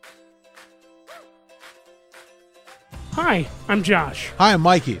Hi, I'm Josh. Hi, I'm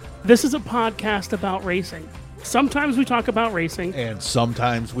Mikey. This is a podcast about racing. Sometimes we talk about racing. And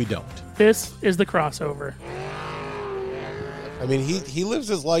sometimes we don't. This is the crossover. I mean, he lives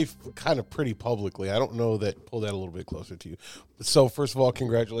his life kind of pretty publicly. I don't know that. Pull that a little bit closer to you. So, first of all,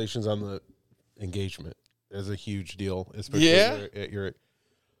 congratulations on the engagement. It's a huge deal, especially at your.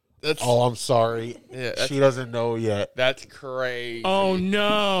 Oh, I'm sorry. Yeah, she doesn't know yet. That's crazy. Oh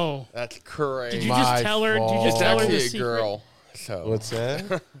no, that's crazy. Did you just tell her? Did you just tell her the secret? Girl. So what's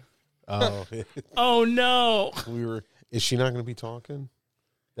that? Oh. Oh no. Is she not going to be talking?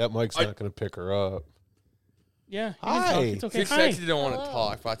 That mic's not going to pick her up. Yeah. Hi. It's okay. She said she don't want to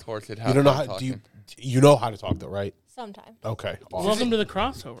talk. If I told her you don't know how. You know how to talk though, right? Sometimes. Okay. Awesome. Welcome to the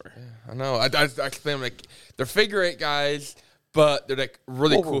crossover. Yeah, I know. I explained like they're figure eight guys. But they're like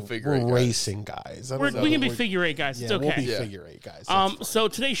really cool figure eight guys. Racing guys. We can be figure eight guys. It's okay. We'll be figure eight guys. So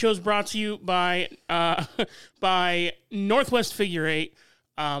today's show is brought to you by by Northwest Figure Eight,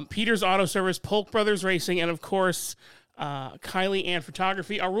 Peter's Auto Service, Polk Brothers Racing, and of course Kylie and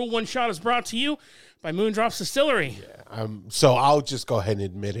Photography. Our Rule One Shot is brought to you by Moondrops Distillery. Yeah, so I'll just go ahead and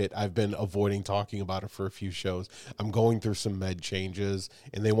admit it. I've been avoiding talking about it for a few shows. I'm going through some med changes,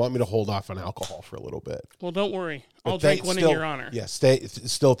 and they want me to hold off on alcohol for a little bit. Well, don't worry. I'll drink one in your honor. Yeah,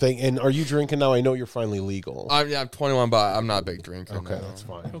 still think. And are you drinking now? I know you're finally legal. I'm 21, but I'm not a big drinker. Okay, that's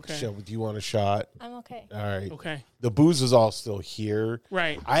fine. Okay. Do you want a shot? I'm okay. All right. Okay. The booze is all still here.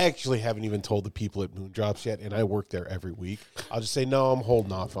 Right. I actually haven't even told the people at Moondrops yet, and I work there every week. I'll just say, no, I'm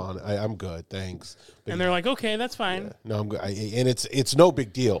holding off on it. I'm good, thanks. But and they're like, okay, that's fine. Yeah, no, I'm good. And it's no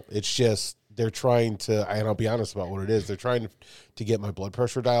big deal. It's just they're trying to, and I'll be honest about what it is. They're trying to get my blood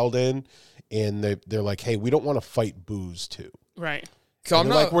pressure dialed in, and they're like, hey, we don't want to fight booze too. Right. So I'm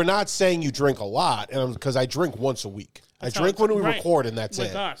not, we're not saying you drink a lot, and because I drink once a week. I drink when we record, and that's it.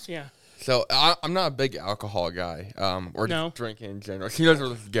 With us, yeah. So I'm not a big alcohol guy, or just drinking in general. She knows where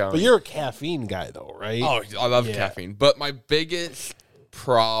this is going. But you're a caffeine guy, though, right? Oh, I love caffeine. But my biggest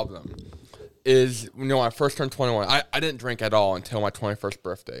problem is, when I first turned 21, I didn't drink at all until my 21st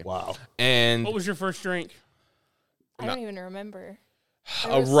birthday. Wow. And what was your first drink? I don't even remember.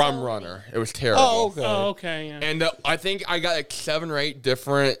 A rum runner. It was terrible. Oh, okay. Yeah. And I think I got like 7 or 8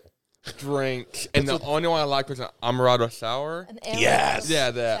 different drinks, and the only one I liked was an Amaretto Sour. Yes.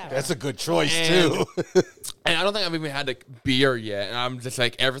 Yeah, that. That's a good choice, too. And I don't think I've even had like beer yet, and I'm just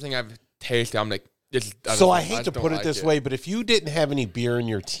like, everything I've tasted, I'm like, this. I hate to put it this way, but if you didn't have any beer in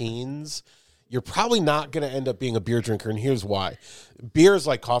your teens, you're probably not going to end up being a beer drinker, and here's why. Beer is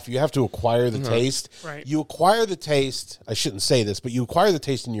like coffee. You have to acquire the taste. Right. You acquire the taste. I shouldn't say this, but you acquire the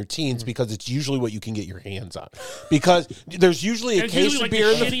taste in your teens because it's usually what you can get your hands on. Because there's usually a case of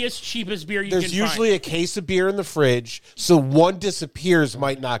beer. The shittiest, cheapest beer you can find. There's usually a case of beer in the fridge, so one disappears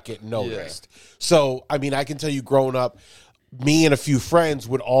might not get noticed. Yeah. So, I mean, I can tell you growing up, me and a few friends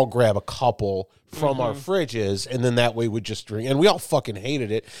would all grab a couple from our fridges, and then that way we'd just drink. And we all fucking hated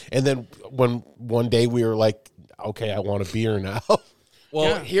it. And then when one day we were like, okay, I want a beer now.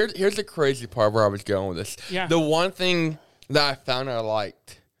 Well, here's the crazy part where I was going with this. Yeah. The one thing that I found I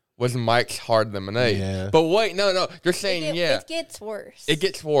liked was Mike's Hard Lemonade. Yeah. But wait, no. You're saying, It gets worse. It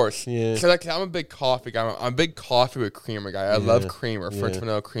gets worse. Yeah. So, like, I'm a big coffee guy. I'm a big coffee with creamer guy. I love creamer, French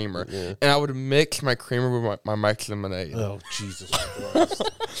vanilla creamer. Yeah. And I would mix my creamer with my Mike's Lemonade. Oh, Jesus Christ.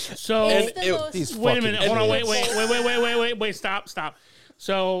 So, wait a minute. Hold on. Wait. Stop.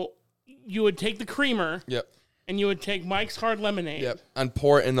 So, you would take the creamer. Yep. And you would take Mike's Hard Lemonade. Yep. And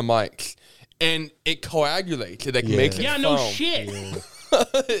pour it in the Mike's. And it coagulates. It makes it foam. No shit. Yeah.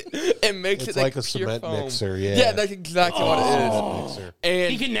 It makes it's it like a cement cement mixer, yeah. Yeah, that's exactly what it is.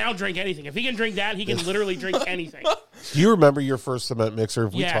 And he can now drink anything. If he can drink that, he can literally drink anything. Do you remember your first cement mixer?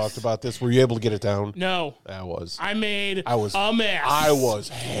 Have we Yes. talked about this? Were you able to get it down? No. I was. I made a mess. I was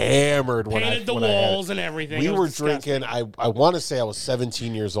hammered when Painted the when walls and everything. We were disgusting. drinking, I want to say I was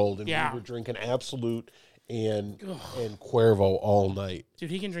 17 years old, and Yeah. we were drinking Absolute and Cuervo all night. Dude,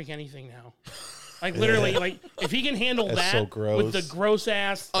 he can drink anything now. Like, literally, like, if he can handle That's that so gross. with the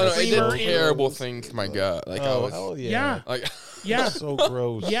gross-ass Oh, no, it creamer did terrible things to my gut. Like, I was, hell Yeah. like, Yeah. So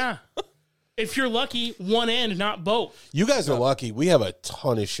gross. Yeah. If you're lucky, one end, not both. You guys are lucky. We have a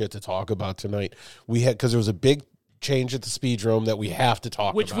ton of shit to talk about tonight. Because there was a big change at the Speedrome that we have to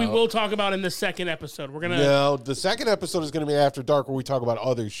talk Which about. we will talk about in the second episode. We're going to... No, the second episode is going to be After Dark, where we talk about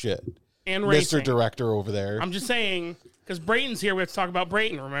other shit. And racing. Mr. Director over there. I'm just saying... Because Brayton's here, we have to talk about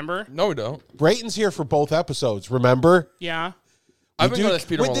Brayton, remember? no, we don't. Brayton's here for both episodes, remember? Yeah. I've been going to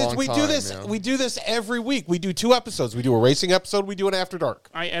Speedrome a long we time. do this. Yeah. We do this every week. We do 2 episodes. We do a racing episode. We do an After Dark.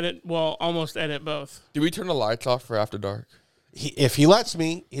 I almost edit both. Do we turn the lights off for After Dark? If he lets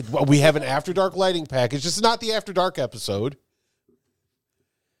me, we have an After Dark lighting package. This is not the After Dark episode.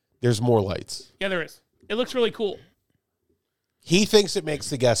 There's more lights. Yeah, there is. It looks really cool. He thinks it makes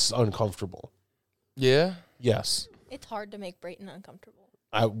the guests uncomfortable. Yeah. Yes. It's hard to make Brayton uncomfortable.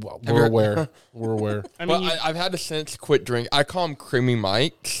 We're aware. We're aware. I mean, I've had to since quit drink. I call them creamy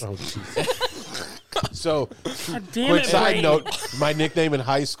Mikes. Oh, Jesus. So, God damn quick it, side Brayton. note, my nickname in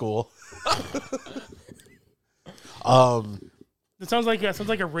high school. It sounds like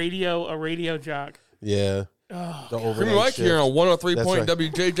a radio jock. Yeah. Oh, The Creamy overnight Mike here shift. on 103 That's point right.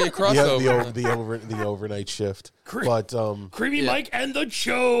 WJJ Yeah, crossover. the overnight shift. But Creamy Mike and the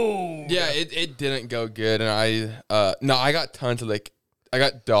show. Yeah, it didn't go good, and I got tons of I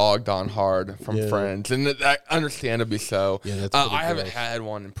got dogged on hard from friends, and that understandably so. Yeah, that's pretty I haven't gross. had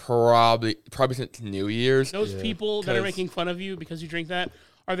one in probably since New Year's. Those people that are 'Cause- making fun of you because you drink that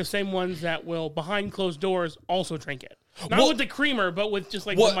are the same ones that will, behind closed doors, also drink it. Not Well- with the creamer, but with just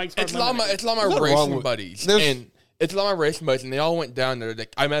like Well, the Mike's Hard it's a lot of my Lemonade. Nothing wrong racing with- buddies, there's- and it's a lot of my racing buddies, and they all went down there.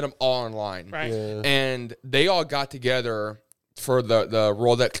 I met them all online, Right. Yeah. and they all got together for the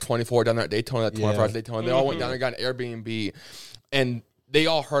Rolex 24 down there at Daytona, that 24 hours Daytona. They all went down there, got an Airbnb, and they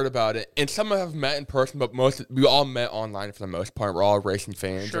all heard about it. And some have met in person, but we all met online for the most part. We're all racing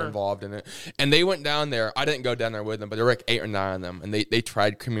fans Sure. are involved in it. And they went down there. I didn't go down there with them, but there were like 8 or 9 of them, and they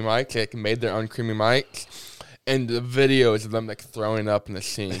tried creamy mics. They made their own creamy mics. And the videos of them throwing up in the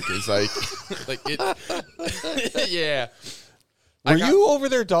sink is yeah. were you over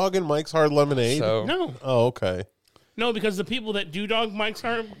there dogging Mike's Hard Lemonade? So No. Oh, okay. No, because the people that do dog Mike's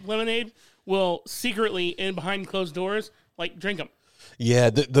Hard Lemonade will secretly, in behind closed doors, drink them. Yeah,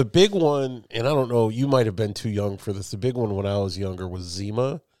 the big one, and I don't know, you might have been too young for this. The big one when I was younger was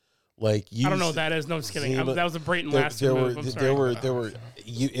Zima. I don't know what that is. No, just kidding. Zima- That was a Brayton There, last there move. were I'm there sorry. were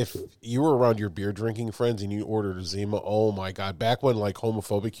if you were around your beer drinking friends and you ordered a Zima, oh my god! Back when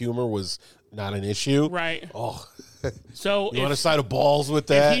homophobic humor was not an issue. Right. Oh, So you want a side of balls with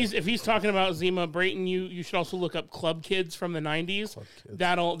that? if he's talking about Zima, Brayton, you should also look up Club Kids from the 90s.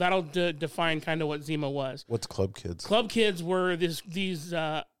 That'll define kind of what Zima was. What's Club Kids? Club Kids were these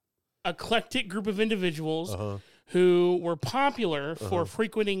eclectic group of individuals Uh-huh. who were popular for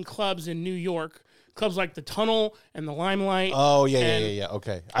frequenting clubs in New York. Clubs like the Tunnel and the Limelight. Oh yeah, And- yeah.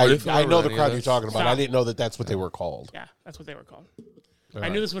 Okay, Are you I familiar know with the any crowd of you're this? talking about. I Stop. didn't know that's what they were called. Yeah, that's what they were called. I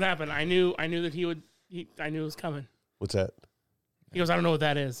knew this would happen. I knew that I knew it was coming. What's that? He goes, I don't know what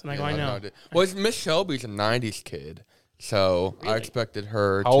that is. And I go, I know. Well, Miss Shelby's a 90s kid, so I expected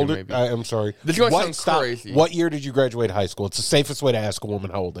her How to old? maybe. I'm sorry. This is gonna What- sound stop. crazy. What year did you graduate high school? It's the safest way to ask a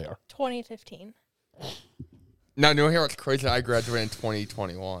woman how old they are. 2015. Now, you know here what's crazy? I graduated in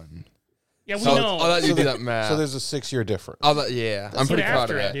 2021. Yeah, we So know. I'll let you do that math. So there's a 6-year difference. I'm pretty Get proud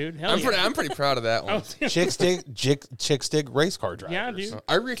after of it, that, dude. Hell yeah. I'm pretty proud of that one. Chicks dig race car drivers. Yeah, dude.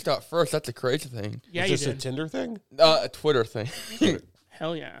 I reached out first. That's a crazy thing. Yeah, Is you this a did. Tinder thing? A Twitter thing,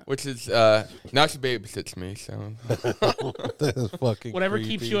 Hell yeah. which is now she babysits me. So That is fucking Whatever creepy.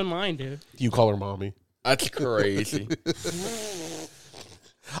 keeps you in line, dude. You call her mommy. that's crazy.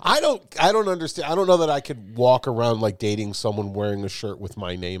 I don't understand. I don't know that I could walk around dating someone wearing a shirt with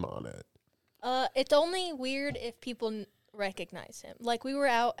my name on it. It's only weird if people recognize him. We were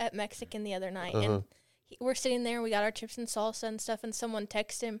out at Mexican the other night, and we're sitting there, we got our chips and salsa and stuff, and someone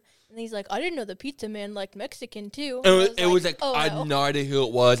texted him, and he's like, I didn't know the pizza man liked Mexican, too. It was oh, I no. had no idea who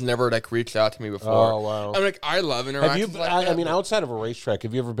it was. Never reached out to me before. Oh, wow. I'm I love Have interactions. you? like that, but- Outside of a racetrack,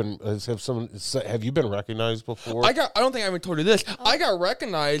 have you ever been? Have you been recognized before? I don't think I even told you this. I got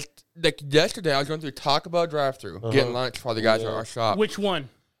recognized yesterday. I was going through Taco Bell drive-through, getting lunch for the guys at our shop. Which one?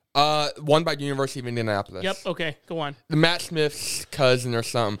 One by the University of Indianapolis. Yep. Okay. Go on. The Matt Smith's cousin or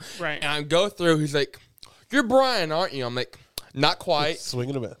something. Right. And I go through. He's like, "You're Brian, aren't you?" I'm like, "Not quite."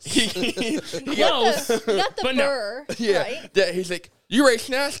 Swinging a miss. Close. Got the But no. burr, Yeah. right? Yeah. He's like, "You race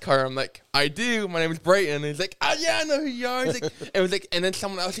NASCAR?" I'm like, "I do. My name is Brayton." And he's like, "Oh yeah, I know who you are." He's like, and it was and then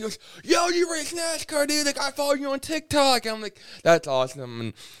someone else he goes, "Yo, you race NASCAR, dude? I follow you on TikTok." And I'm like, "That's awesome."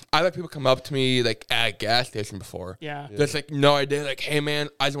 And I've had people come up to me at a gas station before. Yeah. Just no idea. Hey man,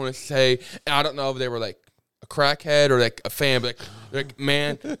 I just want to say, and I don't know if they were a crackhead or a fan, but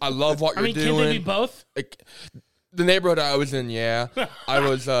man, I love what I you're mean, can doing. they be both? The neighborhood I was in, yeah, I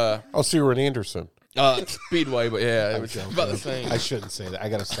was Oh, so you were in Anderson. Speedway, but yeah, it was about the same. I shouldn't say that. I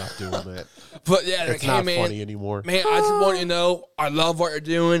gotta stop doing that. But yeah, It's hey not man, funny anymore. man, I just want you to know I love what you're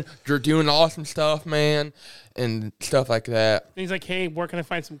doing. You're doing awesome stuff, man, and stuff like that. And he's like, hey, where can I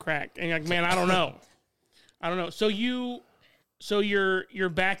find some crack? And you're like, man, I don't know. I don't know. So you're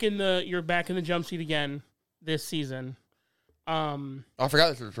back in the jump seat again this season. I forgot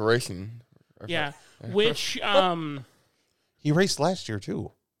this was racing. Yeah. Which He raced last year,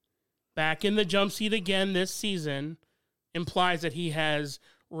 too. Back in the jump seat again this season implies that he has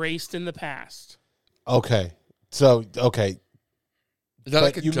raced in the past. Okay. So, okay. Is that But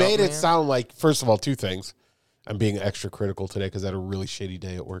like a you jump made it man? sound like, first of all, two things. I'm being extra critical today because I had a really shitty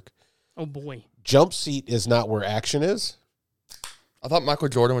day at work. Oh, boy. Jump seat is not where action is. I thought Michael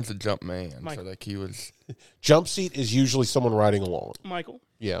Jordan was the jump man. Michael. So, like, he was. Jump seat is usually someone riding along. Michael,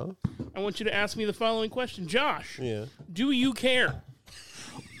 Yeah. I want you to ask me the following question. Josh, Yeah. do you care?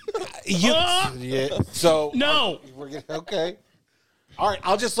 Yeah. So No. we're gonna, okay. All right.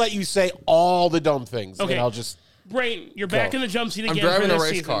 I'll just let you say all the dumb things. Okay. And I'll just. Brayton, you're back Go. in the jump seat I'm again. driving for a this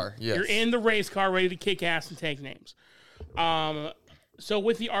race season. car, yes. You're in the race car, ready to kick ass and take names. So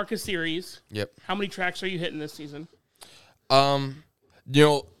with the ARCA series, Yep. how many tracks are you hitting this season? You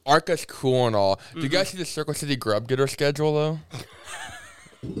know, ARCA's cool and all. Do you guys see the Circle City Grub Getter schedule,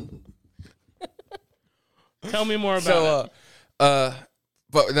 though? Tell me more about it.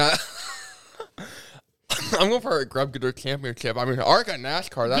 But not. I'm going for a Grub Getter Championship. I mean, ARCA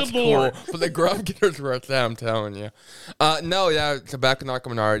NASCAR, that's Good cool. Lord. But the Grub Getters were at that, I'm telling you. No, yeah, it's back in the ARCA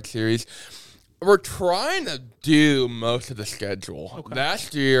Menard series. We're trying to do most of the schedule. Okay.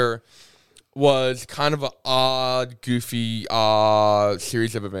 Last year was kind of an odd, goofy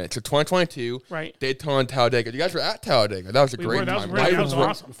series of events. So 2022, Right. Daytona and Talladega. You guys were at Talladega. That was a We great were. That was time. great. Right? That was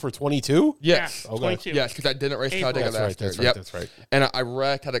awesome. For 22? Yes. Yeah, 22. Yes, because I didn't race April. Talladega That's last right. That's year. right. Yep. That's right. And I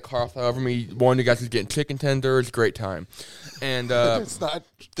wrecked, had a car fly over me. One of you guys was getting chicken tenders. Great time. And That's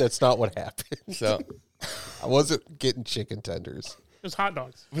not what happened. so I wasn't getting chicken tenders. It was hot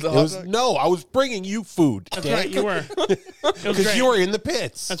dogs. with a It hot was dog. no, I was bringing you food. That's right. You were. It was Because great. you were in the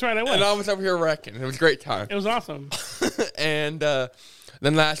pits. That's right. I And was. I was over here wrecking. It was a great time. It was awesome. And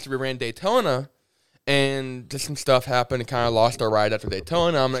then last year we ran Daytona, and just some stuff happened and kind of lost our ride after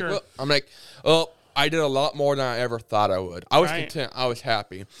Daytona. Sure. I did a lot more than I ever thought I would. I was Right. content. I was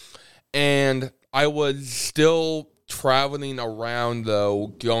happy. And I was still traveling around,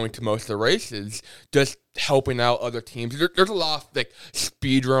 though, going to most of the races, just helping out other teams. There's a lot of, like,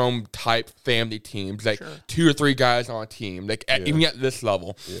 speedrome type family teams, like Sure. 2 or 3 guys on a team, like even at this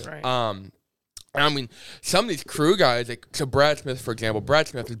level. Right. I mean, some of these crew guys, like, so Brad Smith, for example, Brad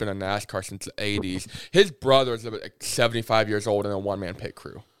Smith has been in NASCAR since the 80s. His brother is like 75 years old in a one-man pit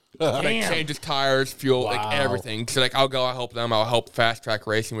crew. Like, Damn. changes tires, fuel, Wow. like, everything. So, like, I'll help them. I'll help Fast Track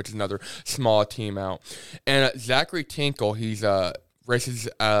Racing, which is another small team out. And Zachary Tinkle, he's races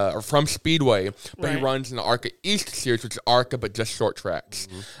from Speedway, but he Right. runs in the ARCA East Series, which is ARCA, but just short tracks.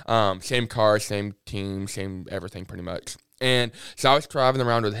 Same car, same team, same everything, pretty much. And so I was driving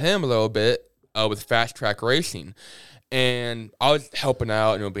around with him a little bit with Fast Track Racing. And I was helping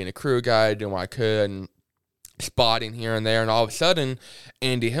out, being a crew guy, doing what I could, and spotting here and there. And all of a sudden,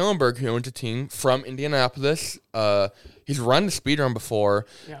 Andy Hillenberg, who owns a team from Indianapolis, he's run the speed run before,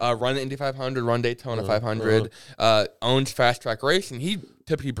 Yeah. run the Indy 500, run Daytona 500, owns Fast Track Racing. He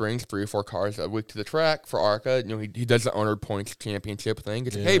typically brings 3 or 4 cars a week to the track for ARCA. He does the Owner Points Championship thing.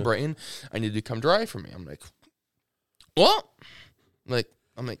 He's like, hey, Brayton, I need you to come drive for me. I'm like, what?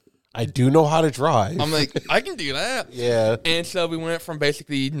 I'm like, I do know how to drive. I'm like, I can do that. Yeah. And so we went from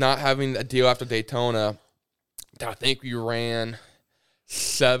basically not having a deal after Daytona. I think we ran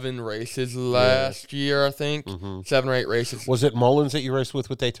 7 races last year, I think. 7 or 8 races. Was it Mullins that you raced with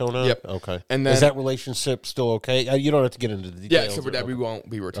Daytona? Yep. Okay. And then- is that relationship still okay? You don't have to get into the Yeah, details. so with that, we won't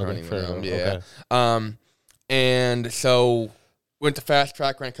be returning fair with them. enough. Yeah. Okay. And so went to Fast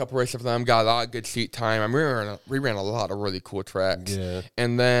Track, ran a couple races with them, got a lot of good seat time. I mean, we ran a lot of really cool tracks. Yeah.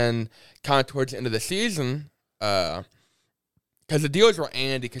 And then kind of towards the end of the season, because the deals were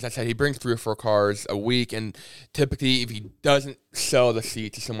Andy, because I said he brings 3 or 4 cars a week, and typically if he doesn't sell the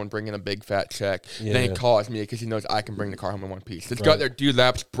seat to someone bringing a big fat check, then he calls me because he knows I can bring the car home in one piece. Let's go out there, do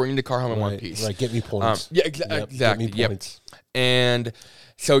laps, bring the car home in one piece. Right. Get me points. Yeah, Yep, exactly. Get me Yep. points. And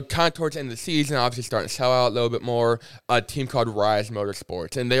so kind of towards the end of the season, obviously starting to sell out a little bit more, a team called Rise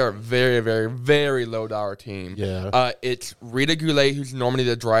Motorsports. And they are a very, very, very low-dollar team. Yeah. It's Rita Goulet, who's normally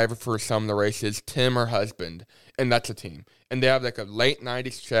the driver for some of the races, Tim, her husband, and that's a team. And they have like a late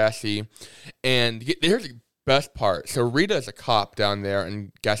 90s chassis. And here's the best part. So Rita is a cop down there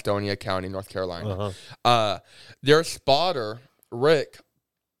in Gastonia County, North Carolina. Their spotter, Rick,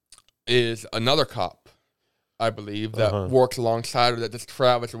 is another cop, I believe, that works alongside her, that just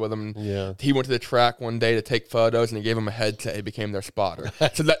travels with them. Yeah. He went to the track one day to take photos, and he gave him a headset. He became their spotter.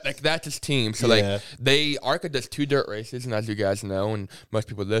 So that's his team. So ARCA does 2 dirt races, and as you guys know, and most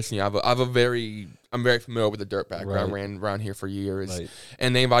people listening, I have a very I'm very familiar with the dirt background. Right. Ran around here for years, Right.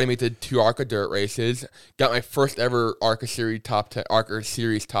 and they invited me to 2 ARCA dirt races. Got my first ever ARCA Series top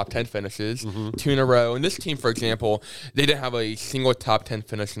 10 finishes, 2 in a row. And this team, for example, they didn't have a single top 10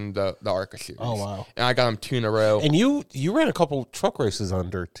 finish in the ARCA Series. Oh, wow. And I got them 2 in a row. And you ran a couple truck races on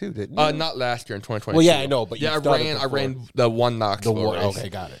dirt too, didn't you? Not last year in 2020. Well, yeah, I know, but yeah, you've done it I before. ran the one Knoxville race. Okay,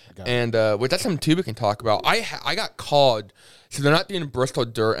 got it. And that's something too we can talk about. I got called. So they're not doing Bristol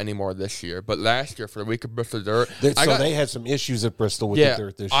Dirt anymore this year, but last year for the week of Bristol Dirt, they had some issues at Bristol with the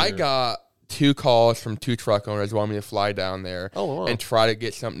dirt this year. I got 2 calls from 2 truck owners wanting me to fly down there and try to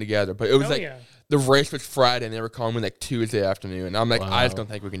get something together. But it was the race was Friday, and they were calling me like Tuesday afternoon. And I'm like, I just don't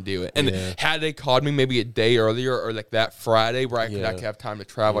think we can do it. And had they called me maybe a day earlier or like that Friday where I could actually have time to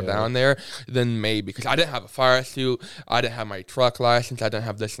travel down there, then maybe. Because I didn't have a fire suit. I didn't have my truck license. I didn't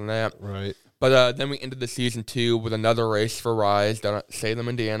have this and that. Right. But then we ended the season 2 with another race for Rise down at Salem,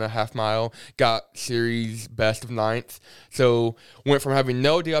 Indiana, half mile. Got series best of 9th. So went from having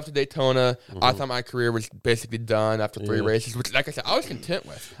no day off to Daytona. I thought my career was basically done after 3 races, which, like I said, I was content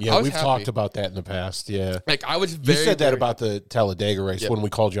with. Yeah, we've happy. talked about that in the past. Yeah, like I was. Very, you said that very, about the Talladega race when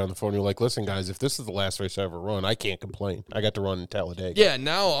we called you on the phone. You're like, "Listen, guys, if this is the last race I ever run, I can't complain. I got to run in Talladega." Yeah,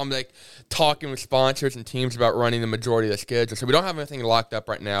 now I'm like talking with sponsors and teams about running the majority of the schedule. So we don't have anything locked up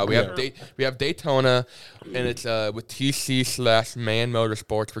right now. We have Daytona, and it's with TC/Man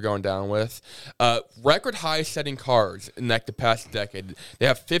Motorsports we're going down with. Record high setting cars in like the past decade. They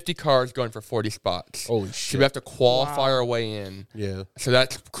have 50 cars going for 40 spots. Holy shit! So we have to qualify our way in. Yeah. So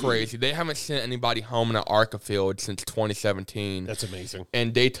that's crazy. They haven't sent anybody home in an ARCA field since 2017. That's amazing.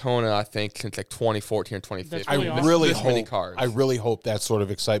 And Daytona, I think, since like 2014 or 2015. That's really I awesome. really This many hope. cars. I really hope that sort of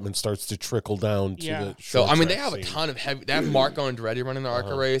excitement starts to trickle down to the. So I mean, they short have a track scene. ton of heavy. They have Marco Andretti running the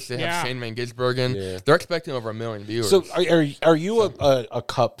ARCA race. They have Shane Van Gisbergen. Yeah. They're expecting over 1 million viewers. So are you a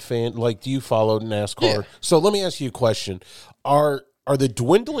Cup fan? Like, do you follow NASCAR? Yeah. So let me ask you a question: Is the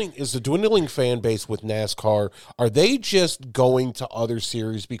dwindling fan base with NASCAR? Are they just going to other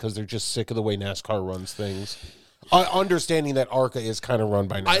series because they're just sick of the way NASCAR runs things? Understanding that ARCA is kind of run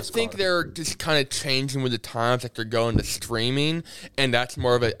by NASCAR. I think they're just kind of changing with the times. Like they're going to streaming, and that's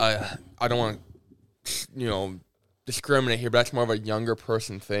more of a. I don't want to, discriminate here, but that's more of a younger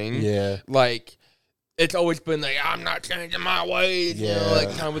person thing. Yeah. Like. It's always been like, I'm not changing my ways, like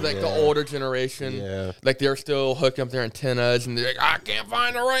kind of with like the older generation. Yeah. Like they're still hooking up their antennas and they're like, I can't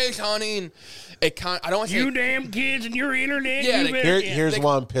find a race, honey. And it kind of, I don't want to say. You damn kids and your internet. Yeah, you like, better- Here's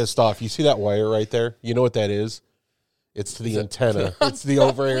why I'm pissed off. You see that wire right there? You know what that is? It's to the antenna. It's the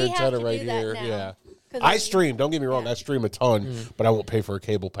over-air We have antenna to right do that here. now. Yeah. 'Cause I we- stream. Don't get me wrong. I stream a ton, but I won't pay for a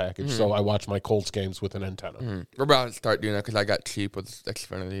cable package. So I watch my Colts games with an antenna. We're about to start doing that because I got cheap with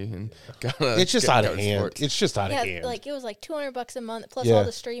Xfinity and It's just out of hand. Sports. It's just out of Yeah, hand. like it was like $200 a month plus Yeah. all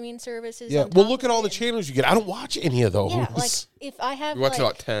the streaming services. Yeah. on Well, top look of at all the it. channels you get. I don't watch any of those. Yeah, like if I have We watched like,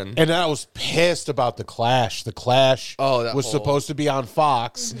 about 10. And I was pissed about the Clash. The Clash that was whole- supposed to be on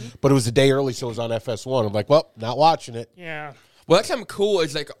Fox, but it was a day early, so it was on FS1. I'm like, well, not watching it. Yeah. Well, that's something cool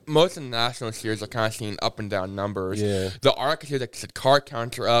is like most of the national series are kind of seeing up and down numbers. Yeah. The ARCA series, like the car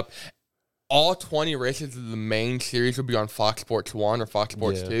counts are up. All 20 races of the main series will be on Fox Sports 1 or Fox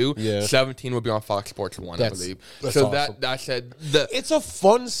Sports 2. Yeah. 17 will be on Fox Sports 1, I That's believe. awesome. That said, It's a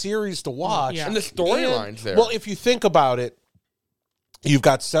fun series to watch. Yeah. and the storylines there. Well, if you think about it, you've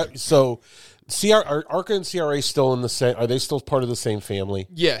got ARCA and CRA still in the same. Are they still part of the same family?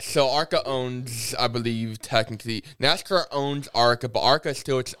 yeah, so ARCA owns, I believe, technically. NASCAR owns ARCA, but ARCA is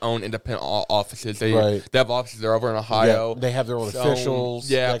still its own independent offices. They have offices there over in Ohio. Yeah, they have their own So, officials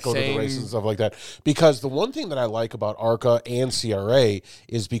that go to the same- races and stuff like that. Because the one thing that I like about ARCA and CRA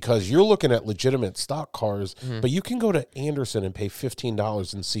is because you're looking at legitimate stock cars, but you can go to Anderson and pay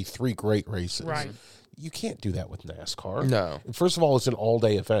 $15 and see 3 great races. Right. You can't do that with NASCAR. No. And first of all, it's an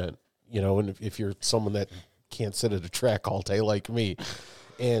all-day event, and if you're someone that can't sit at a track all day like me.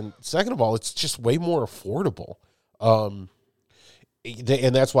 And second of all, it's just way more affordable. And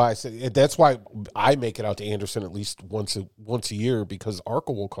that's why I make it out to Anderson at least once a year, because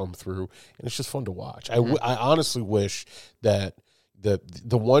ARCA will come through and it's just fun to watch. I honestly wish that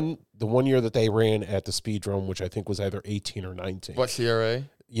the one year that they ran at the Speedrome, which I think was either 18 or 19. What, CRA?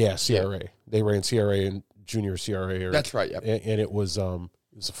 Yeah, CRA. They ran CRA and junior CRA. That's right, yep. And it was a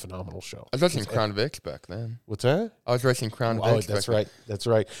phenomenal show. I was racing Crown Vics back then. What's that? I was racing Crown Vics. Oh, back that's then. right. That's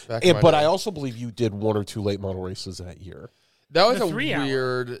right. Back in my But day. I also believe you did 1 or 2 late model races that year. That was The a 3-hour.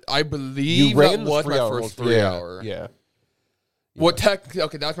 weird. I believe You ran that the was my 3-hour. first 3-hour. Yeah. Well, technically,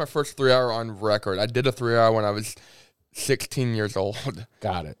 okay, that was my first 3-hour on record. I did a 3-hour when I was 16 years old,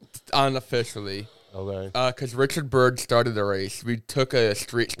 Got it. unofficially. Okay. Because Richard Bird started the race. We took a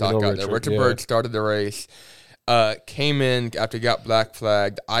street stock out there. Richard Bird started the race. Came in after he got black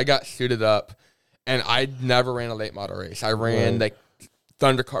flagged. I got suited up, and I never ran a late model race. I ran like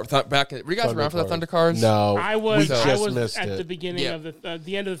Thunder Car. Were you guys around for the Thunder Cars? No, I was missed at it. the beginning of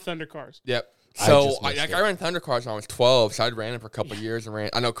the end of the Thunder Cars. Yep. So I ran Thunder Cars when I was 12, so I ran it for a couple of years and ran.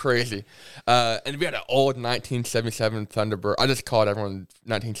 I know, crazy. And we had an old 1977 Thunderbird. I just called everyone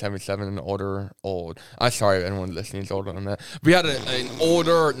 1977 and older old. I'm sorry if anyone listening is older than that. We had an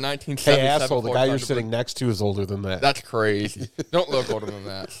older 1977. Hey, asshole, the guy you're Thunderbird. sitting next to is older than that. That's crazy. Don't look older than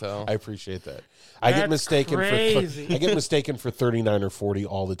that. So I appreciate that. I get mistaken crazy. for I get mistaken for 39 or 40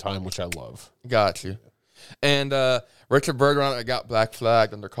 all the time, which I love. Got you. And Richard Bird got black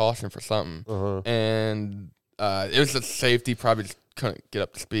flagged under caution for something. And it was a safety, probably just couldn't get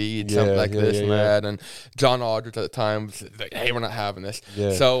up to speed, something like this and that. And John Aldridge at the time was like, hey, we're not having this.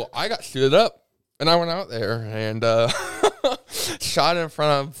 Yeah. So I got suited up, and I went out there and shot in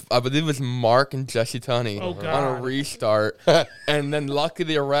front of, I believe it was Mark and Jesse Tunney on a restart. And then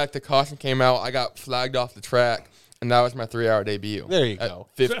luckily the caution came out. I got flagged off the track. And that was my 3-hour debut. There you go.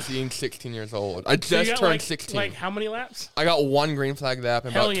 15, 16 years old. I just turned 16. Like how many laps? I got 1 green flag lap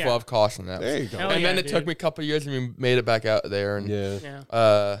and about 12 caution laps. There you go. And then it took me a couple of years and we made it back out there. And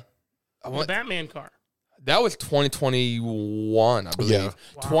the Batman car. That was 2021, I believe. Yeah.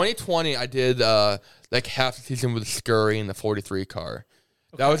 Wow. 2020, I did like half the season with Scurry in the 43 car.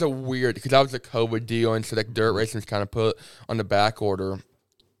 Okay. That was a weird, because that was a COVID deal, and so like dirt racing was kind of put on the back order.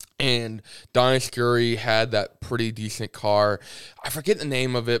 And Donnie Scurry had that pretty decent car. I forget the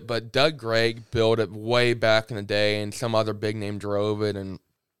name of it, but Doug Gregg built it way back in the day, and some other big name drove it. And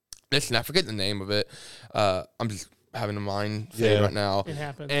listen, I forget the name of it. I'm just having a mind fade right now. It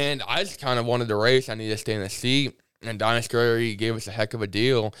happens. And I just kind of wanted to race. I needed to stay in the seat. And Donnie Scurry gave us a heck of a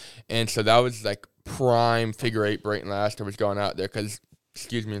deal. And so that was like prime figure 8 Brayton Laster was going out there because,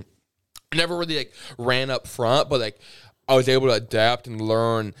 I never really like ran up front, but like I was able to adapt and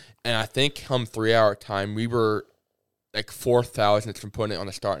learn. And I think come 3-hour time, we were like 4,000th from putting it on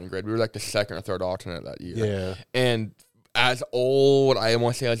the starting grid. We were like the second or third alternate that year. Yeah. And as old, I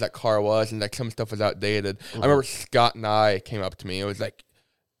want to say as that car was, and like some stuff was outdated. I remember Scott Nye came up to me. It was like,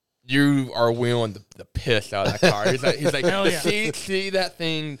 you are wheeling the piss out of that car. He's like, Hell yeah. see that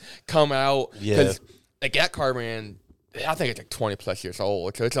thing come out? Because like that car ran, I think it's like 20 plus years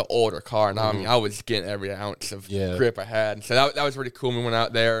old, so it's an older car. And I mean, I was getting every ounce of grip I had. And so that was really cool. We went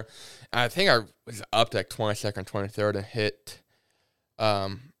out there. And I think I was up to like 22nd, 23rd, and hit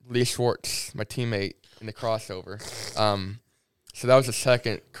Lee Schwartz, my teammate, in the crossover. So that was the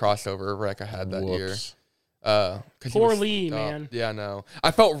second crossover wreck I had that year. Poor Lee, man. Yeah, no. I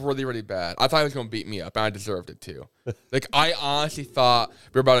felt really, really bad. I thought he was going to beat me up, and I deserved it too. Like, I honestly thought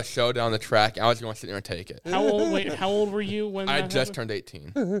we were about to show down the track, and I was going to sit there and take it. How old were you when I that just happened? turned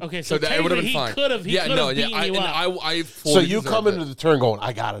 18. Okay, so that it would have been fine. He could have beaten you up. I So you come into the turn going,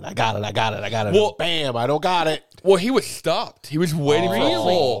 I got it. Well, bam, I don't got it. Well, he was stopped. He was waiting for the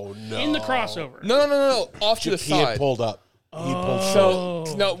hole. No. In the crossover. No. Off to the He had side. pulled up. He pulled So,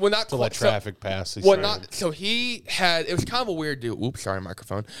 no, we're not to let traffic pass. So he had, it was kind of a weird deal. Oops, sorry,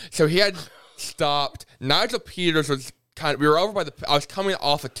 microphone. So he had stopped. Nigel Peters was we were over by I was coming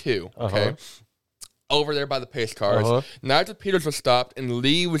off of 2, okay? Over there by the pace cars. Nigel Peters was stopped, and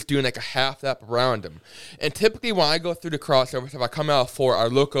Lee was doing like a half lap around him. And typically when I go through the crossovers, if I come out of 4, I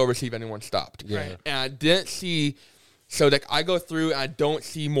look over to see if anyone stopped. Yeah. And I didn't see. So, like, I go through, and I don't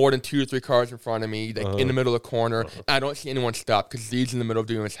see more than 2 or 3 cars in front of me, like, in the middle of the corner. And I don't see anyone stop because Lee's in the middle of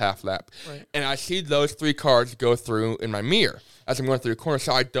doing his half lap. Right. And I see those 3 cars go through in my mirror as I'm going through the corner,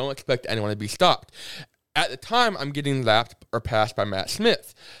 so I don't expect anyone to be stopped. At the time, I'm getting lapped or passed by Matt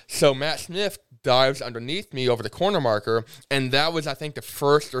Smith. So, Matt Smith dives underneath me over the corner marker, and that was, I think, the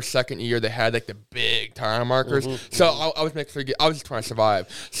first or second year they had, like, the big tire markers. So, I was just trying to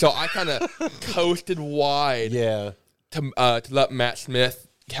survive. So, I kind of coasted wide. Yeah. To let Matt Smith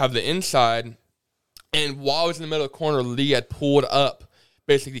have the inside. And while I was in the middle of the corner, Lee had pulled up,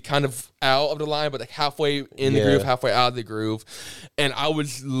 basically kind of out of the line, but like halfway in the groove, halfway out of the groove. And I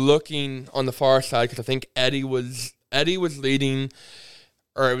was looking on the far side because I think Eddie was leading,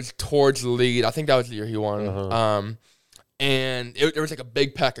 or it was towards the lead. I think that was the year he won. And there was like a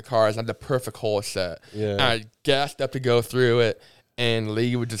big pack of cars. I had the perfect hole set. Yeah. And I gassed up to go through it. And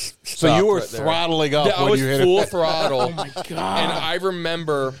Lee would just stop. So you were right throttling up I when was you hit full it. throttle. Oh, my God. And I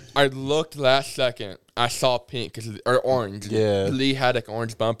remember I looked last second. I saw pink, or orange. Yeah. Lee had like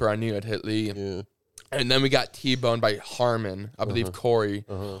orange bumper. I knew I'd hit Lee. Yeah. And then we got T-boned by Harmon, I believe Corey.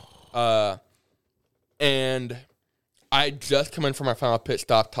 And I had just come in for my final pit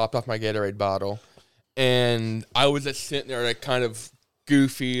stop, topped off my Gatorade bottle. and I was just sitting there, like, kind of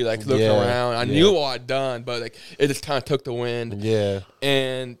goofy, like, looking around. I knew what I'd done, but, like, it just kind of took the wind. Yeah.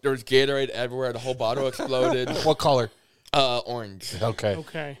 And there was Gatorade everywhere. The whole bottle exploded. What color? Orange.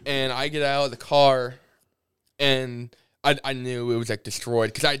 Okay. And I get out of the car, and I knew it was, like,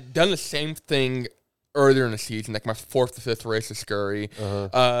 destroyed. Because I'd done the same thing earlier in the season, like my 4th to 5th race of Scurry.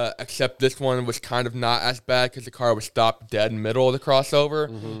 Except this one was kind of not as bad because the car was stopped dead in the middle of the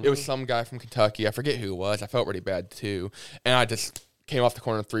crossover. It was some guy from Kentucky. I forget who it was. I felt really bad, too. And I just came off the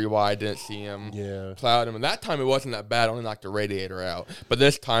corner 3 wide, didn't see him, plowed him. And that time it wasn't that bad, only knocked the radiator out. But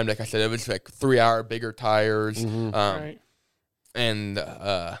this time, like I said, it was like 3-hour bigger tires. Right. And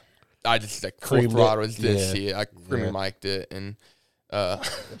I just like full throttle, didn't see it. I creamy mic'd it, and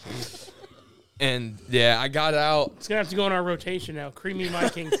and I got out. It's gonna have to go in our rotation now. Creamy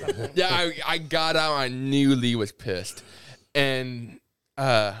micing something. I got out. I knew Lee was pissed, and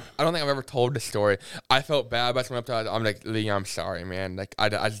I don't think I've ever told this story. I felt bad, but I went up to him. I'm like, Lee, I'm sorry, man. Like I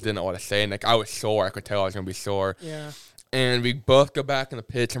just didn't know what to say, and like I was sore. I could tell I was gonna be sore. Yeah. And we both go back in the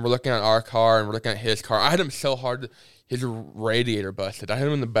pits, and we're looking at our car, and we're looking at his car. I had him so hard, his radiator busted. I had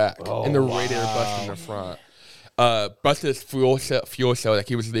him in the back, and the radiator busted in the front. Busted his fuel cell, like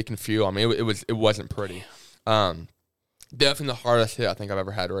he was leaking fuel. I mean, it wasn't pretty. Definitely the hardest hit I think I've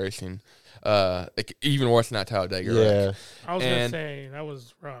ever had racing. Like even worse than that Talladega. Yeah, I was gonna say that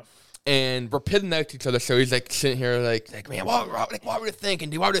was rough. And we're pitting next to each other, so he's like sitting here, like man, what were you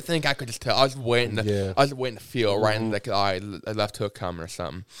thinking? Dude, what were you thinking? I could just tell. I was waiting to feel right in like I left hook coming or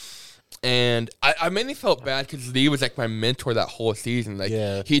something. And I mainly felt bad because Lee was like my mentor that whole season.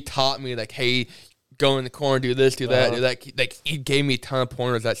 Like he taught me like, hey, go in the corner, do this, do that, do that. Like he gave me a ton of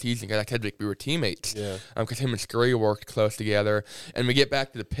pointers that season because we were teammates. Yeah. Because him and Scurry worked close together, and we get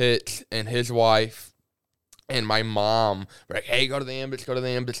back to the pits, and his wife and my mom were like, hey, go to the ambulance,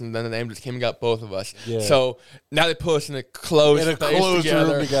 and then the ambulance came and got both of us. Yeah. So now they put us in a closed room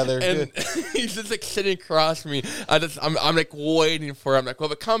together. And he's just like sitting across from me. I'm like waiting for him. Like, well,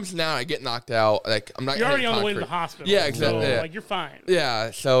 if it comes now, I get knocked out. Like I'm not. You're already on the way to the hospital. Yeah, exactly. So, like you're fine.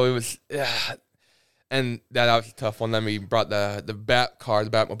 Yeah. So it was. And that was a tough one. Then we brought the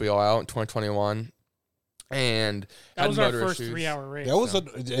Batmobile out in 2021. And that was our first 3-hour race. That was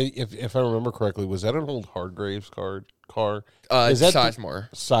if I remember correctly, was that an old Hargraves car? Is that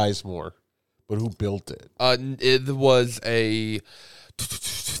Sizemore? But who built it? It was a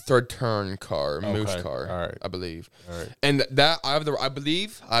third turn car, Moose car, all right. I believe. All right. And that I have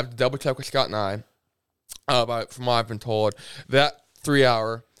to double check with Scott and I. But from what I've been told, that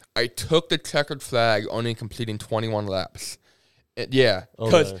 3-hour, I took the checkered flag only completing 21 laps. Yeah,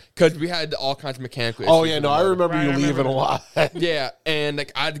 because we had all kinds of mechanical issues. Oh, yeah, no, I remember you leaving a lot. Yeah, and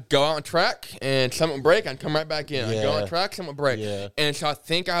like I'd go out on track, and something would break, I'd come right back in. I'd go on track, something would break. Yeah. And so I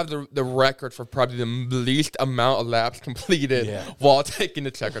think I have the record for probably the least amount of laps completed while taking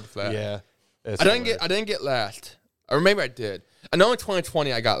the checkered flag. Yeah. I didn't get last. Or maybe I did. I know in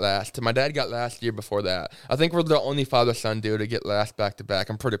 2020 I got last. My dad got last the year before that. I think we're the only father-son duo to get last back-to-back.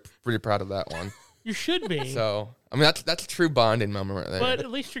 I'm pretty proud of that one. You should be. So, I mean, that's a true bonding moment right there. But at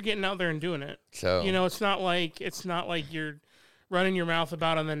least you're getting out there and doing it. So, you know, it's not like you're running your mouth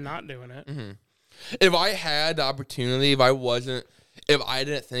about it and then not doing it. Mm-hmm. If I had the opportunity, if I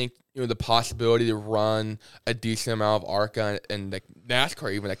didn't think the possibility to run a decent amount of ARCA and like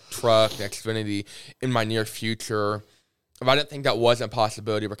NASCAR, even like truck, Xfinity in my near future. If I didn't think that wasn't a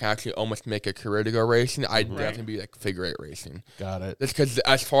possibility, we can actually almost make a career to go racing, I'd definitely be like figure 8 racing. Got it. That's because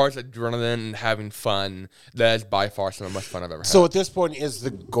as far as adrenaline and having fun, that is by far some of the most fun I've ever had. So at this point, is the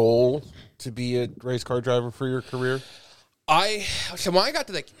goal to be a race car driver for your career? So when I got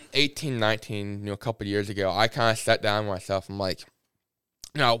to like 18, 19, a couple of years ago, I kind of sat down with myself. I'm like,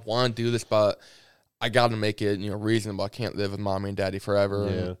 I want to do this, but I got to make it, reasonable. I can't live with mommy and daddy forever.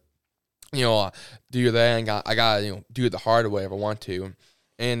 Yeah. And, do that, and I gotta, do it the hard way if I want to.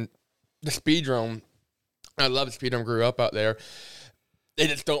 And the speedrome, I love the speedrome. Grew up out there. They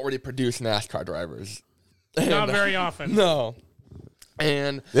just don't really produce NASCAR drivers. Not very often. No.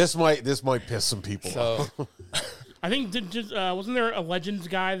 And this might piss some people off. I think wasn't there a Legends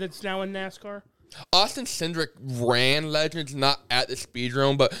guy that's now in NASCAR? Austin Cindric ran Legends, not at the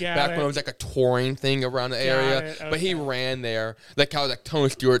speedrome, but back when it was like a touring thing around the area. Okay. But he ran there. Like how like Tony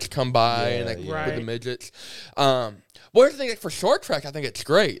Stewart's come by and with the midgets. Well, here's the thing, like, for short track, I think it's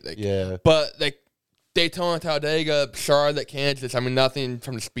great. Like, but like Daytona, Talladega, Charlotte, Kansas, I mean nothing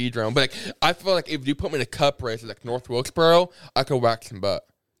from the speedrome. But like I feel like if you put me in a cup race like North Wilkesboro, I could whack some butt.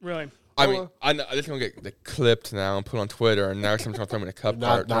 Really? I mean, I know this is gonna get clipped now and put on Twitter, and now someone's gonna throw me in a cup.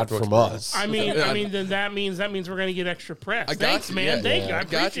 Not from us. I mean, then that means we're gonna get extra press. Thanks, man. Thank you. I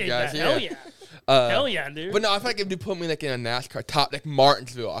appreciate that. Hell Hell yeah, dude. But no, I feel like if you put me like in a NASCAR top, like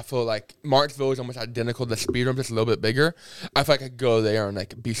Martinsville, I feel like Martinsville is almost identical to Speedrome, just a little bit bigger. I feel like I could go there and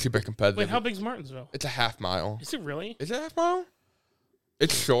like be super competitive. Wait, how big's Martinsville? It's a half mile. Is it really? Is it a half mile?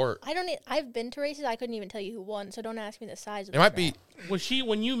 It's short. I've been to races. I couldn't even tell you who won, so don't ask me the size of It might be. Was she,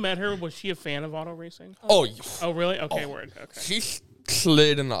 when you met her, was she a fan of auto racing? Oh, Oh, really? Okay, word. Okay. she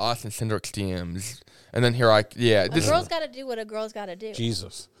slid into Austin Cindric's DMs, and then here A girl's got to do what a girl's got to do.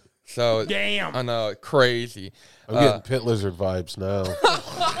 Jesus. So Damn. I know, crazy. I'm getting Pit Lizard vibes now.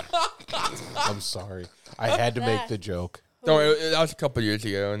 I'm sorry. I had to make the joke. Don't worry, that was a couple years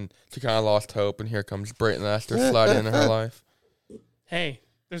ago, and she kind of lost hope, and here comes Brayton Lester sliding into her life. Hey,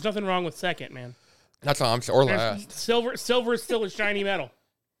 there's nothing wrong with second, man. That's all I'm saying. Or There's- last. Silver is still a shiny metal.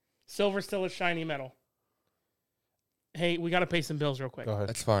 Silver still a shiny metal. Hey, we got to pay some bills real quick. Go ahead.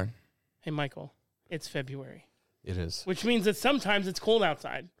 That's fine. Hey, Michael, it's February, It is. which means that sometimes it's cold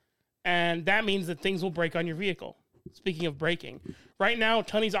outside, and that means that things will break on your vehicle. Speaking of breaking, right now,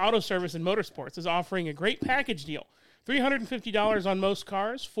 Tunney's Auto Service and Motorsports is offering a great package deal. $350 on most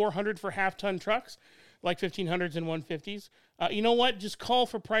cars, $400 for half-ton trucks, like 1500s and 150s. You know what? Just call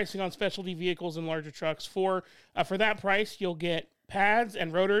for pricing on specialty vehicles and larger trucks. For that price, you'll get pads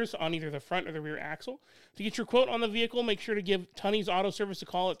and rotors on either the front or the rear axle. To get your quote on the vehicle, make sure to give Tunney's Auto Service a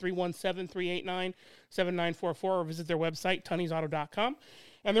call at 317-389-7944 or visit their website, tunney'sauto.com.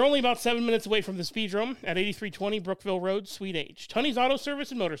 And they're only about 7 minutes away from the Speedrome at 8320 Brookville Road, Sweet Age. Tunney's Auto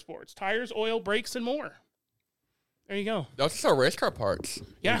Service and Motorsports. Tires, oil, brakes, and more. There you go. Those are race car parts.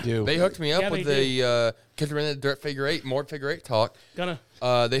 Yeah. They do. They hooked me up Yeah, with they the because we're in the dirt figure eight, more figure eight talk. Gonna.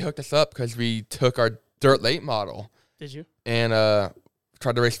 They hooked us up because we took our dirt late model Did you? and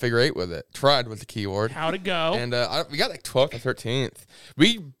tried to race figure eight with it. Tried was the key word. How'd it go? And we got like 12th or 13th.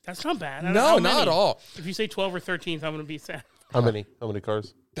 That's not bad. How No, not many? at all. If you say 12 or 13th, I'm going to be sad. How many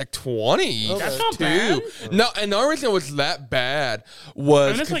cars? Like 20. That's not two. bad. No, and the only reason it was that bad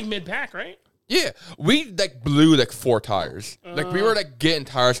was And that's like mid-pack, right? yeah, we like blew like 4 tires. Like we were like getting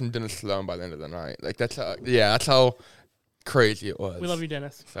tires from Dennis Sloan by the end of the night. Like that's how crazy it was. We love you,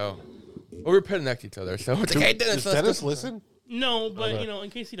 Dennis. So we were pitting next to each other. So it's like, hey Dennis, Does let's Dennis go. listen? No, but, in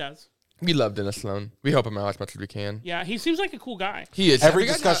case he does. We love Dennis Sloan. We help him out as much as we can. Yeah, he seems like a cool guy. He is. Every Have you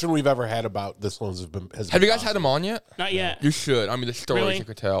guys discussion we've ever had about this one has been. Have you guys had him on yet? Not yet. You should. I mean, the stories Really? you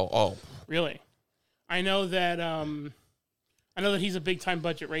could tell. Oh, Really. I know that he's a big-time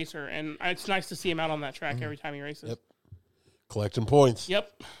budget racer, and it's nice to see him out on that track every time he races. Yep. Collecting points.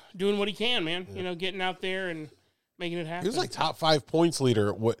 Yep. Doing what he can, man. Getting out there and making it He happen. was like top 5 points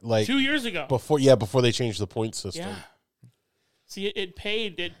leader. Like 2 years ago. before they changed the point system. Yeah. See, it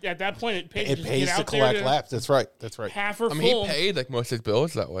paid. At that point, it paid. It just pays get to out there collect laps. That's right. Half or I mean, full. he paid like most of his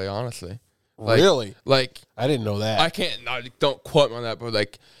bills that way. Honestly, like, Really? Like I didn't know that. I can't. No, don't quote me on that, but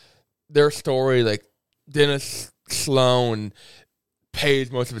like their story, like Dennis Sloan pays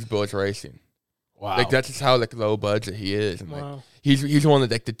most of his bills racing. wow. Like that's just how like low budget he is. And, like, Wow. he's one of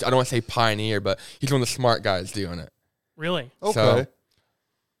the, like I don't want to say pioneer, but he's one of the smart guys doing it. Really? okay.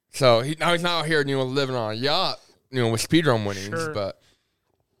 So he's not out here, living on a yacht, with speedrun winnings, Sure. but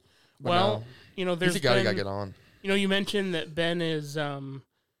Well, no. there's He's a guy been, got to get on. you mentioned that Ben is Ben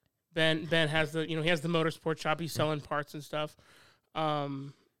has the he has the motorsport shop. He's selling parts and stuff.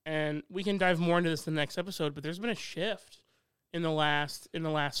 And we can dive more into this in the next episode, but there's been a shift in the last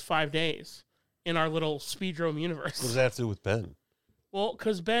 5 days in our little Speedrome universe. What does that have to do with Ben? Well,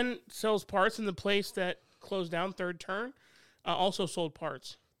 because Ben sells parts, in the place that closed down Third Turn also sold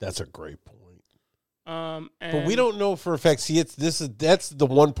parts. That's a great point. And But we don't know for a fact. See, that's the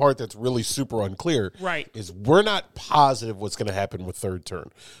one part that's really super unclear. Right. Is we're not positive what's going to happen with Third Turn.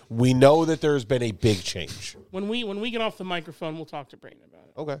 We know that there's been a big change. When we get off the microphone, we'll talk to Brayton about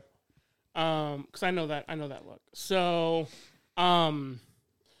it. Okay. Because I know that look. So,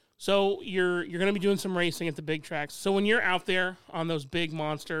 so you're gonna be doing some racing at the big tracks. So when you're out there on those big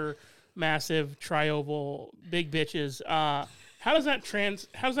monster, massive tri-oval, big bitches, how does that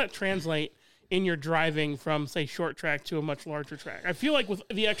translate in your driving from, say, short track to a much larger track? I feel like with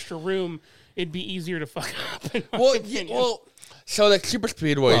the extra room, it'd be easier to fuck up. in my opinion. So like super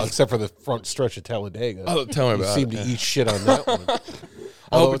speedways. Well, except for the front stretch of Talladega. Oh, tell me You about seem it. to eat shit on that one.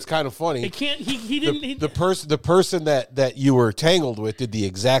 Although it's kind of funny. It can't. He didn't. The person that you were tangled with did the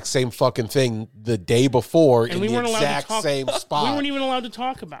exact same fucking thing the day before in we the weren't allowed to exact talk. same spot. We weren't even allowed to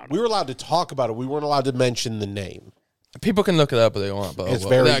talk about it. We were allowed to talk about it. We weren't allowed to mention the name. People can look it up if they want, but It's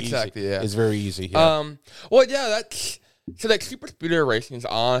very easy. exactly, yeah. It's very easy. Yeah. Well, yeah, that's so like super speedway racing is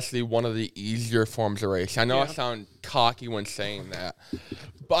honestly one of the easier forms of racing. I know I sound cocky when saying that,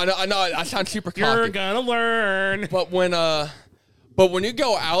 but I know I sound super cocky. You're gonna learn. But when you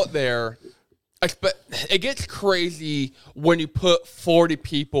go out there, But it gets crazy when you put 40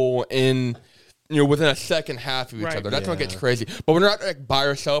 people in, within a second half of each other. That's when it gets crazy. But when you're not like by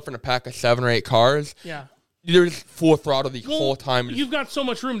yourself in a pack of 7 or 8 cars, you're just full throttle the whole time. You've got so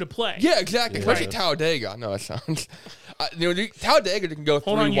much room to play. Yeah, exactly. Especially Talladega. No, it sounds. Talladega can go 3 wide comfortably.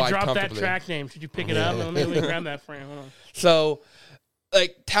 Hold on, you dropped that track name. Should you pick it up? Let me grab that for you. Hold on. So,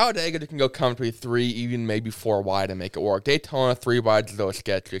 like, Talladega can go comfortably 3, even maybe 4 wide and make it work. Daytona 3 wide is a little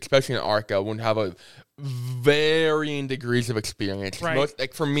sketchy, especially in ARCA when you have a varying degrees of experience. Right. Most,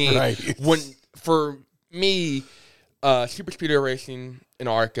 like, for me, super speedway racing in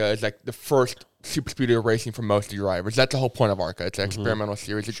ARCA is like the first super speedway racing for most of your drivers. That's the whole point of ARCA. It's an experimental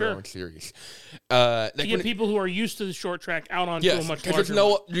series, a growing series. To get people who are used to the short track out onto a much larger.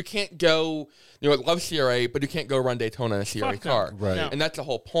 You can't go. I love CRA, but you can't go run Daytona in a CRA car, right? No. And that's the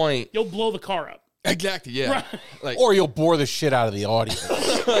whole point. You'll blow the car up. Exactly. Yeah. Right. Like, or you'll bore the shit out of the audience.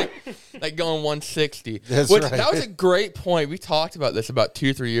 like going 160. That's right. That was a great point. We talked about this about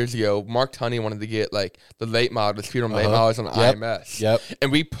 2-3 years ago. Mark Tunney wanted to get like the late model, the speed on late models on the IMS. Yep.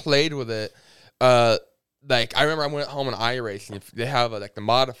 And we played with it. Like I remember I went home on iRacing. They have like the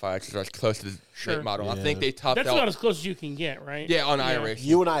modified, which are as close to the late model. Yeah. I think they topped out. That's about as close as you can get, right? Yeah, on iRacing.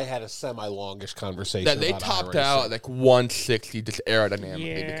 You and I had a semi-longish conversation. That they topped out like 160 just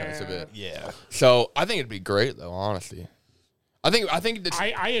aerodynamically because of it. Yeah. So I think it'd be great though, honestly. I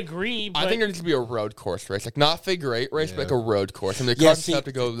agree. But I think there needs to be a road course race, like not figure 8 race, but like a road course. And the cars have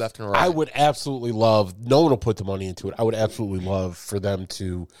to go left and right. I would absolutely love. No one will put the money into it. I would absolutely love for them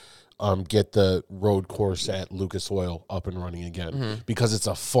to get the road course at Lucas Oil up and running again because it's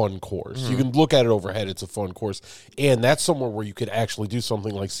a fun course. You can look at it overhead; it's a fun course, and that's somewhere where you could actually do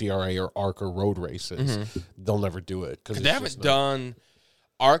something like CRA or ARCA road races. They'll never do it because they haven't done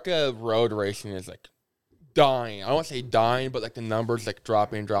ARCA road racing is like dying. I don't want to say dying, but like the numbers like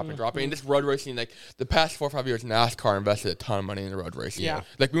dropping. And this road racing, like the past 4 or 5 years, NASCAR invested a ton of money in the road racing. Yeah,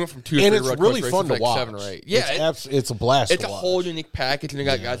 like we went from 2 to 3 road really races fun to like watch. 7 or 8. Yeah, it's a blast. It's to a watch. whole unique package, and you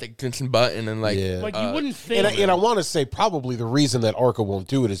got guys like Jensen Button and like like you wouldn't think. And I want to say probably the reason that ARCA won't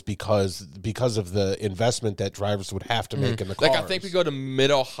do it is because of the investment that drivers would have to make in the cars. Like I think we go to Mid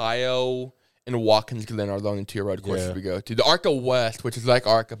Ohio and Watkins Glen are the only 2 road courses we go to. The ARCA West, which is like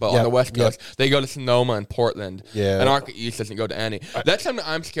ARCA, but on the West Coast, they go to Sonoma and Portland. Yeah. And ARCA East doesn't go to any. That's something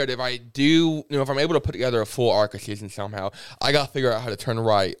I'm scared if I do, if I'm able to put together a full ARCA season somehow, I got to figure out how to turn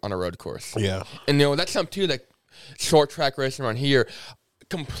right on a road course. Yeah. And, that's something, too, like short track racing around here,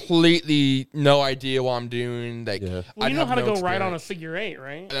 completely no idea what I'm doing. Like, well, you know how to go right on a figure 8,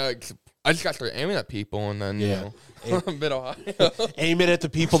 right? I just got to start aiming at people and then, Mid Ohio. Aim it at the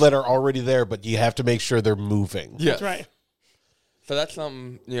people that are already there, but you have to make sure they're moving. Yeah. That's right. So that's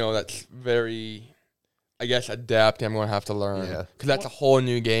something, that's very, I guess, adapting I'm going to have to learn. Yeah. Because that's a whole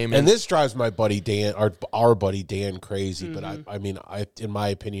new game. And this drives my buddy Dan, our buddy Dan, crazy. But I mean, in my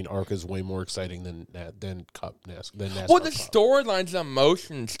opinion, ARCA is way more exciting than Cup NASCAR. Well, the storylines and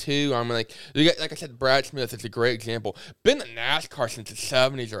emotions too. I'm like, you got, like I said, Brad Smith is a great example. Been in NASCAR since the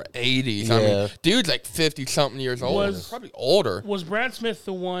 70s or 80s. Yeah. I mean, dude's like 50 something years old. Probably older. Was Brad Smith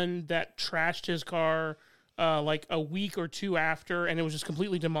the one that trashed his car like a week or 2 after, and it was just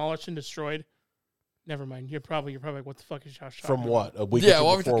completely demolished and destroyed? Never mind. You're probably like, what the fuck is Josh talking From about? what? A week or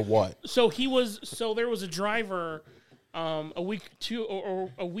two before what? So there was a driver a week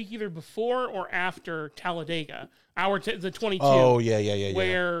either before or after Talladega, the 22. Oh,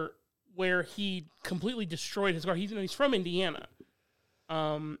 yeah. Where he completely destroyed his car. He's from Indiana.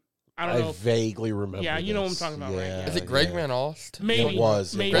 I don't know. I vaguely remember. Yeah, you know what I'm talking about, right? Yeah. Is it Greg Van Alst? Maybe. It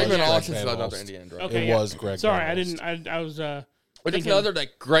was. Maybe. Greg Van Alst is another Indiana driver. Okay, it was Greg Sorry, Van Alst. I was... But it's another,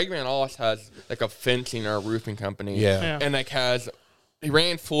 like, Greg Van Alst has, like, a fencing or a roofing company. Yeah. And, like, he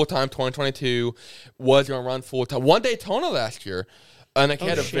ran full-time 2022, was going to run full-time. One Daytona last year. And, like, he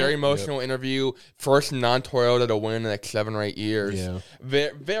had a very emotional interview. First non-Toyota to win in, like, 7 or 8 years. Yeah.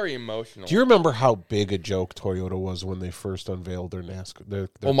 Very, very emotional. Do you remember how big a joke Toyota was when they first unveiled their NASCAR?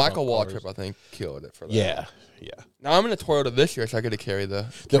 Their Michael Waltrip, I think, killed it for that. Yeah. Now I'm in a Toyota this year, so I get to carry the.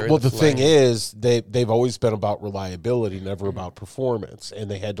 The thing is, they've always been about reliability, never about performance, and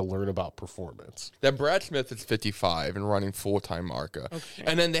they had to learn about performance. That Brad Smith is 55 and running full-time ARCA,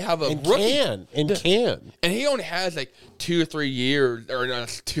 and then they have a rookie, and he only has like 2 or 3 years, or no,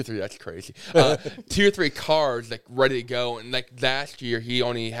 2 or 3. That's crazy. 2 or 3 cars like ready to go, and like last year he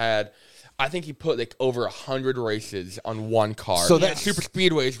only had. I think he put like over 100 races on one car. So that's super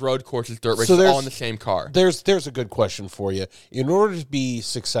speedways, road courses, dirt races, all on the same car. There's a good question for you. In order to be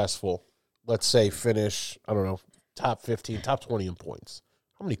successful, let's say finish, I don't know, top 15, top 20 in points.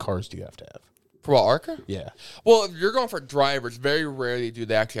 How many cars do you have to have? For what, ARCA? Yeah. Well, if you're going for drivers, very rarely do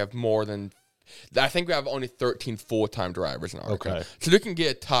they actually have more than. I think we have only 13 full-time drivers in ARCA. Okay. So they can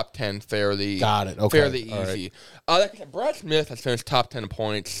get top 10 fairly. Got it. Okay. Fairly All easy. Like I said, Brad Smith has finished top 10 in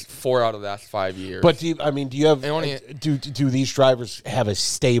points 4 out of the last 5 years. But do you have only- do these drivers have a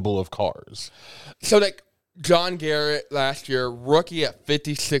stable of cars? So, like, John Garrett last year, rookie at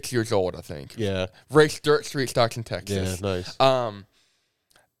 56 years old, I think. Yeah. Raced dirt street stocks in Texas. Yeah, nice.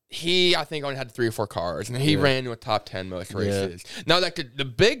 He, I think, only had 3 or 4 cars, and he ran into a top 10 most races. Now, like, the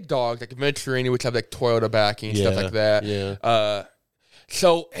big dogs, like Venturini, which have, like, Toyota backing, stuff like that. Yeah.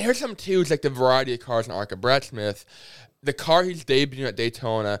 So, here's some, too, is, like, the variety of cars in ARCA. Brad Smith, the car he's debuting at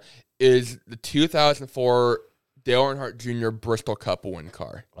Daytona is the 2004 Dale Earnhardt Jr. Bristol Cup win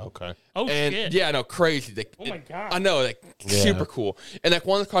car. Okay. Oh, And shit. yeah, no, crazy. Like, Oh, my God. I know, like, super cool. And like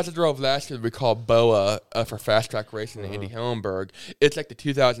one of the cars I drove last year, we call Boa for fast track racing in Andy Hillenberg. It's like the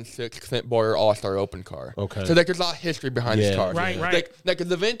 2006 Clint Boyer All Star Open car. Okay. So like, there's a lot of history behind these cars. Right. Like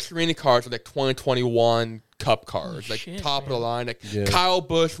the Venturini cars are like 2021 Cup cars, like shit, top of the line. Like Yeah. Kyle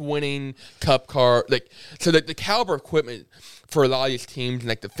Busch winning Cup car. Like so, like the caliber of equipment for a lot of these teams, and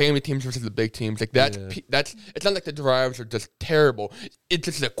like the family teams versus the big teams, like that's it's not like the drivers are just terrible. It's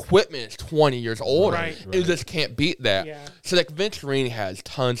just the equipment is 20 years older. Right. It just can't beat that. Yeah. So like Venturini has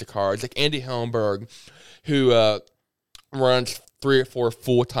tons of cars. Like Andy Hillenberg, who runs 3 or 4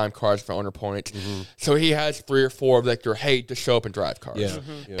 full-time cars for owner points. So he has 3 or 4 of like your just show up and drive cars.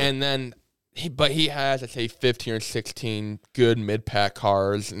 Yeah. And then he has, I'd say, 15 or 16 good mid-pack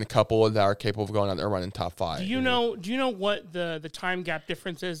cars, and a couple that are capable of going out there running top 5. Do you know what the time gap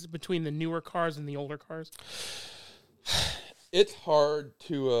difference is between the newer cars and the older cars? It's hard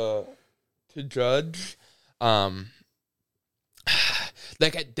to judge.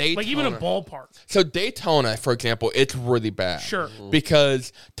 Like at Daytona, Like even a ballpark. So Daytona, for example, it's really bad. Sure.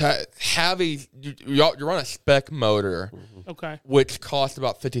 Because to have you're on a spec motor, Okay. which costs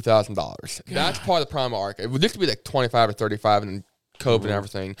about $50,000. That's part of the problem with ARCA. It used to be like 25 or 35 and COVID and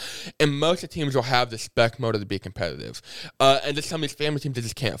everything. And most of the teams will have the spec motor to be competitive. And just some of these family teams they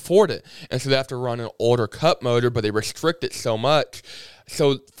just can't afford it. And so they have to run an older cup motor, but they restrict it so much.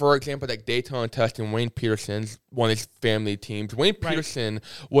 So, for example, like Daytona testing, Wayne Peterson's one of his family teams. Wayne Peterson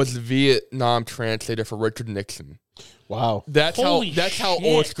was the Vietnam translator for Richard Nixon. Wow. That's Holy how shit.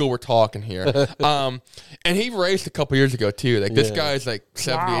 old school we're talking here. And he raced a couple years ago too. Like this guy's like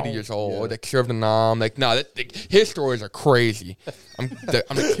 70, 80 years old. Like served a nom. Like his stories are crazy. I'm like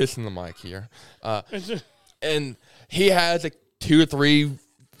kissing the mic here. And he has like 2 or 3,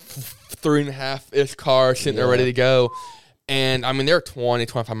 3.5-ish cars sitting there ready to go. And, I mean, they're 20,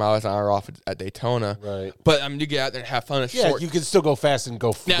 25 miles an hour off at Daytona. Right. But, I mean, you get out there and have fun. It's short. You can still go fast and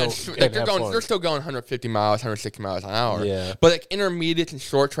go. Yeah, go they're still going 150 miles, 160 miles an hour. Yeah. But, like, intermediates and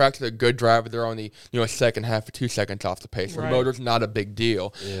short tracks, they're a good driver. They're only, a second, half, or 2 seconds off the pace. The motor's not a big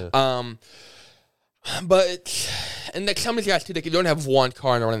deal. Yeah. But and like some of these guys too, like you don't have one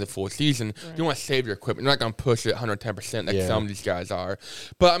car and they're running the full season. You want to save your equipment. You're not going to push it 110% like some of these guys are.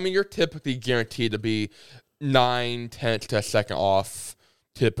 But I mean, you're typically guaranteed to be 9/10 to a second off.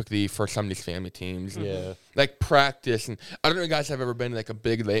 Typically for some of these family teams, like practice, and I don't know if you guys have ever been to like a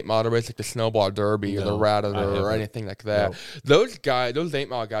big late model race, like the Snowball Derby or the Rattler or anything like that. No. Those late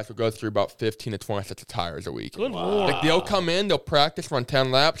model guys will go through about 15 to 20 sets of tires a week. Good Lord. Like they'll come in, they'll practice, run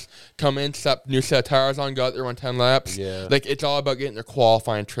 10 laps, come in, set new set of tires on, go out there, run 10 laps. Yeah. Like it's all about getting their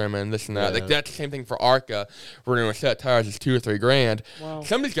qualifying trim and this and that. Like that's the same thing for ARCA. We're doing a set of tires is $2,000 or $3,000. Wow.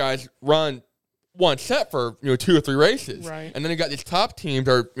 Some of these guys run one set for 2 or 3 races, Right. and then you got these top teams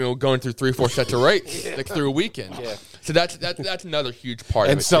are going through 3 or 4 sets of race like through a weekend. So that's another huge part of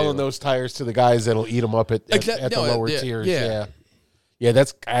it. And selling too. those tires to the guys that'll eat them up at the lower tiers. Yeah,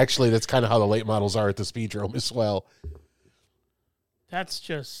 that's kind of how the late models are at the speedrome as well. That's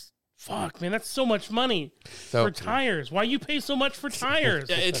just fuck, man. That's so much money So- for tires. Why you pay so much for tires?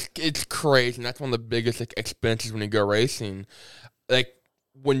 Yeah, it's crazy, and that's one of the biggest expenses when you go racing. Like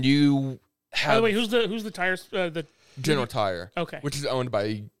when you have By the way, who's the tires? The General Tire, Okay. which is owned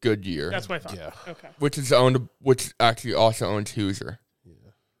by Goodyear. That's what I thought. Yeah. Okay. which actually also owns Hoosier.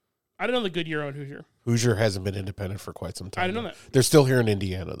 I didn't know the Goodyear owned Hoosier. Hoosier hasn't been independent for quite some time. I didn't know that. They're still here in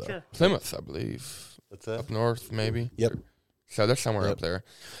Indiana, though. Sure. Plymouth, I believe. What's that? Up north, maybe. Yep. So they're somewhere up there.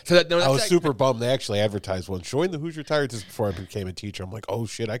 So that's I was like- super bummed. They actually advertised one. Join the Hoosier Tire just before I became a teacher. I'm like, oh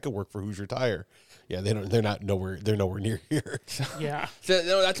shit, I could work for Hoosier Tire. Yeah, they're nowhere near here. Yeah.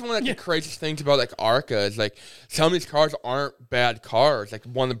 So that's one of the craziest things about like ARCA is like some of these cars aren't bad cars. Like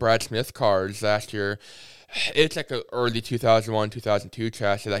one of the Brad Smith cars last year It's like a early 2001, 2002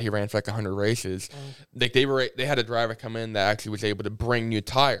 chassis that he ran for like 100 races. Like they had a driver come in that actually was able to bring new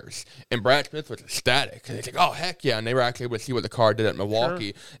tires, and Brad Smith was ecstatic. And he's like, "Oh heck yeah!" And they were actually able to see what the car did at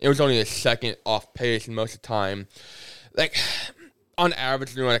Milwaukee. Sure. It was only a second off pace, and most of the time, like on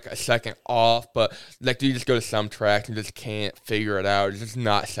average, they're like a second off. But like you just go to some tracks and just can't figure it out. It's just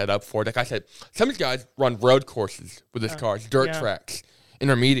not set up for it. Like I said, some of these guys run road courses with this car, dirt tracks.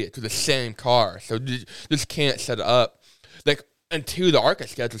 Intermediate to the same car, so just can't set it up. Like, and two, the ARCA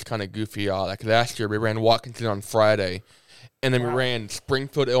schedule is kind of goofy. Like last year, we ran Watkinson on Friday, and then we ran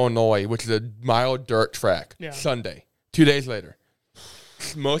Springfield, Illinois, which is a mild dirt track, Sunday. 2 days later,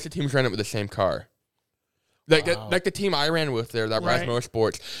 most of the teams ran it with the same car. Like, like the team I ran with there, that Rise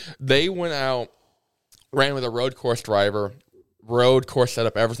Motorsports, they went out, ran with a road course driver, road course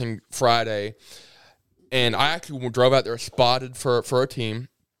setup, everything Friday. And I actually drove out there, spotted for a team,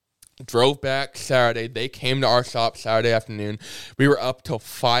 drove back Saturday. They came to our shop Saturday afternoon. We were up till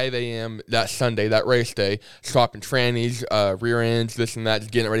 5 a.m. that Sunday, that race day, swapping trannies, rear ends, this and that,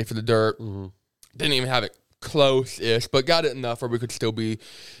 just getting it ready for the dirt. Mm-hmm. Didn't even have it close-ish, but got it enough where we could still be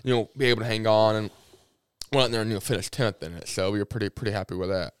able to hang on. And went out there and finished 10th in it. So we were pretty happy with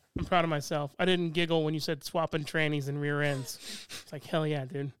that. I'm proud of myself. I didn't giggle when you said swapping trannies and rear ends. It's like, hell yeah,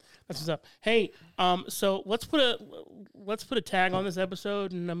 dude. That's what's up. Hey, so let's put a tag on this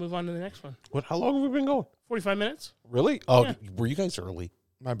episode and move on to the next one. What? How long have we been going? 45 minutes. Really? Oh, yeah. Were you guys early?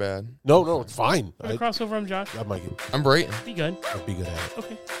 My bad. No, it's fine. For the crossover, I'm Josh. I'm Brayton. Be good. I'll be good at it.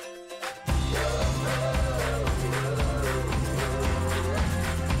 Okay.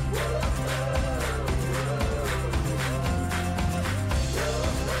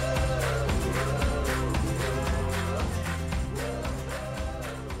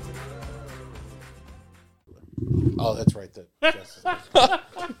 Oh, that's right.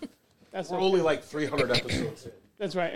 That's We're only like 300 episodes in. That's right.